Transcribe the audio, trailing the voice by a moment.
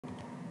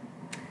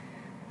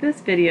This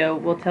video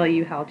will tell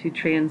you how to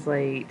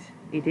translate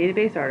a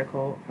database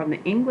article from the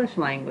English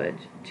language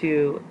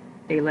to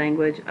a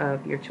language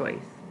of your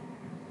choice.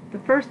 The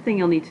first thing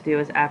you'll need to do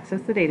is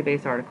access the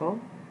database article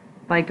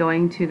by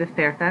going to the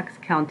Fairfax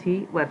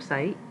County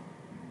website.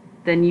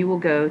 Then you will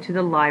go to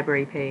the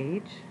library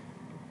page,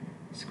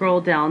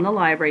 scroll down the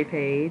library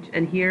page,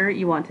 and here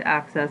you want to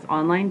access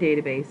online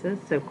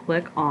databases, so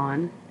click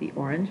on the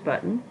orange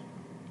button.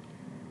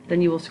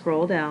 Then you will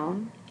scroll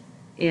down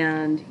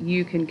and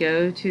you can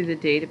go to the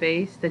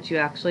database that you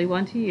actually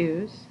want to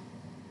use.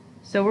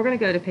 So we're going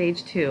to go to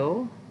page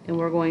 2 and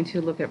we're going to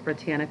look at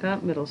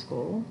Britannica Middle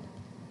School.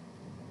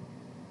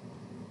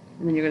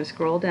 And then you're going to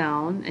scroll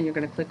down and you're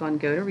going to click on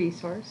Go to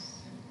Resource.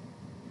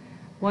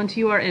 Once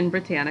you are in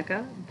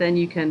Britannica, then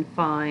you can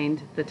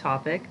find the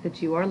topic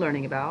that you are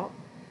learning about.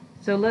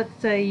 So let's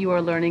say you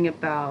are learning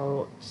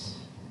about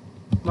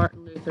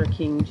Martin Luther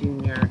King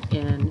Jr.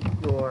 in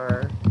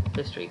your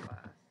history class.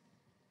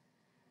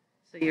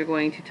 So you're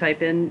going to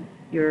type in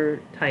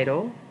your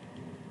title,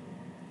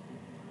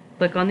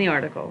 click on the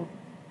article.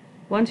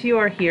 Once you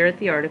are here at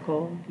the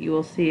article, you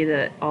will see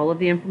that all of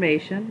the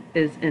information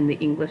is in the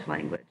English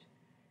language.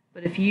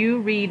 But if you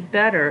read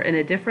better in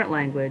a different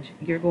language,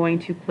 you're going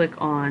to click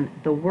on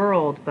the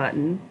World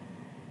button,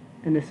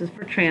 and this is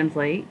for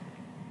translate.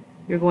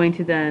 You're going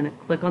to then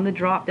click on the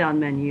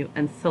drop-down menu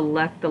and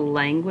select the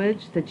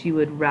language that you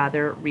would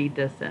rather read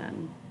this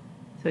in.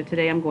 So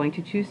today I'm going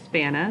to choose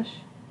Spanish.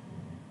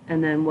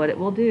 And then what it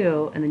will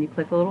do, and then you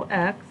click a little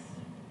X,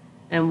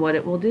 and what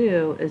it will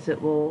do is it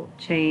will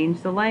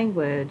change the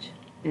language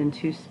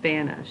into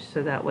Spanish,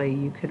 so that way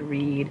you could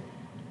read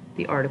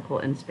the article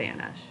in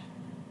Spanish.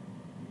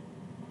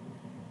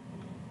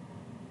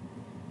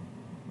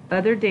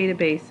 Other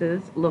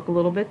databases look a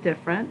little bit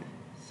different.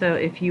 So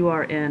if you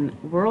are in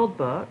World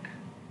Book,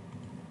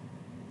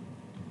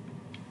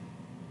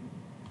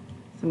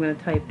 so I'm going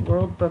to type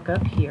World Book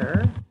up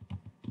here.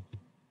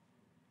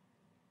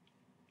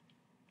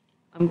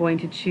 I'm going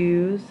to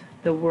choose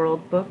the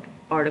World Book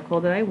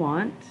article that I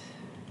want.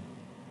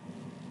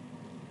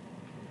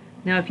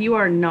 Now, if you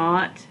are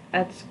not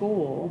at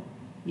school,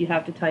 you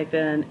have to type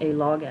in a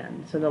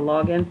login. So the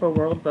login for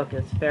World Book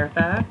is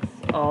Fairfax,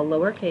 all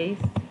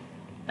lowercase,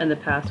 and the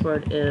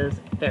password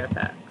is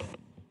Fairfax.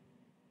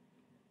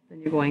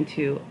 Then you're going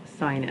to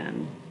sign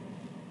in.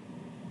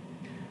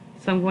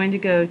 So I'm going to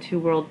go to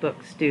World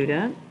Book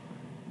Student.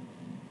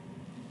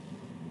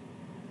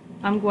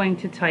 I'm going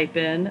to type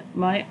in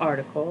my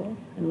article,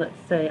 and let's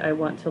say I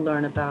want to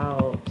learn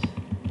about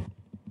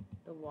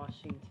the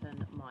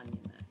Washington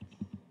Monument.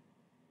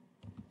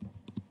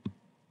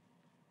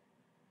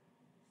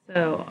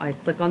 So I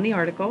click on the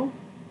article.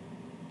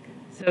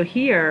 So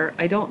here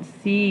I don't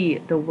see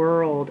the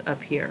world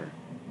up here,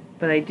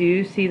 but I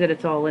do see that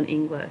it's all in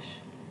English.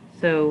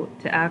 So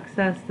to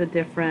access the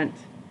different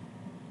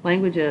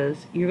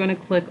languages, you're going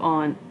to click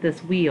on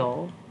this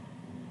wheel,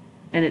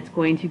 and it's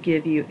going to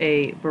give you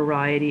a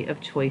variety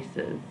of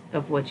choices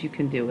of what you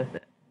can do with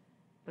it.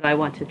 But I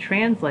want to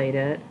translate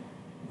it,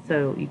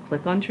 so you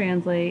click on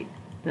Translate,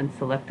 then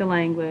select a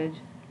language,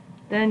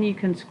 then you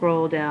can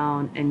scroll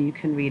down and you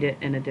can read it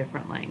in a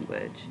different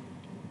language.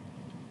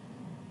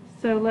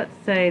 So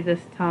let's say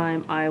this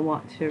time I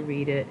want to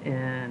read it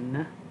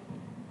in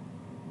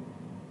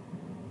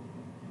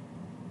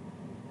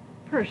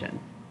Persian.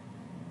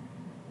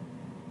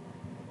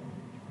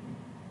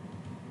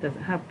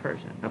 Doesn't have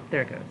Persian. Oh,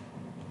 there it goes.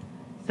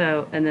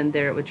 So, and then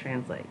there it would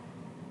translate.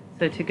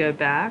 So to go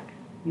back,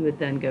 you would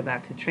then go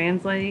back to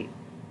Translate,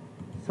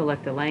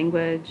 select a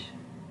language,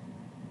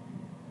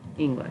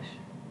 English.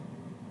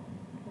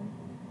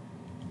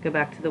 Go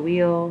back to the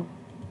wheel,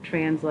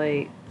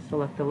 Translate,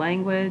 select the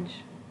language,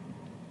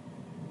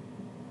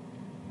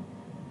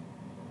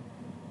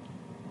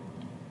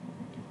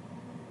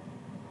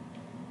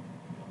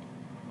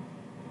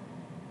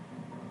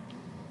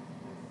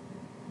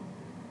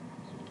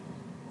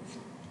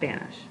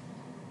 Spanish.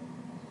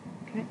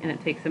 Okay, and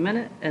it takes a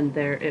minute, and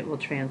there it will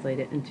translate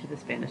it into the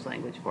Spanish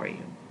language for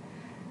you.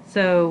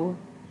 So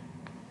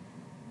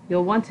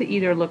you'll want to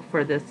either look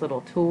for this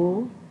little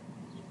tool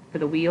for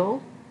the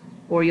wheel,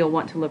 or you'll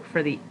want to look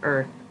for the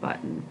Earth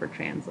button for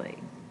translate.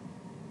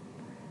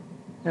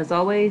 As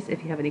always,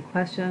 if you have any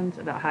questions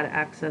about how to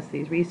access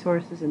these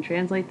resources and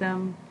translate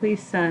them,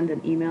 please send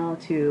an email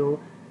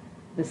to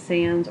Ms.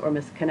 Sands or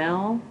Ms.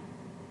 Cannell,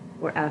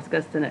 or ask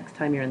us the next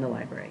time you're in the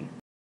library.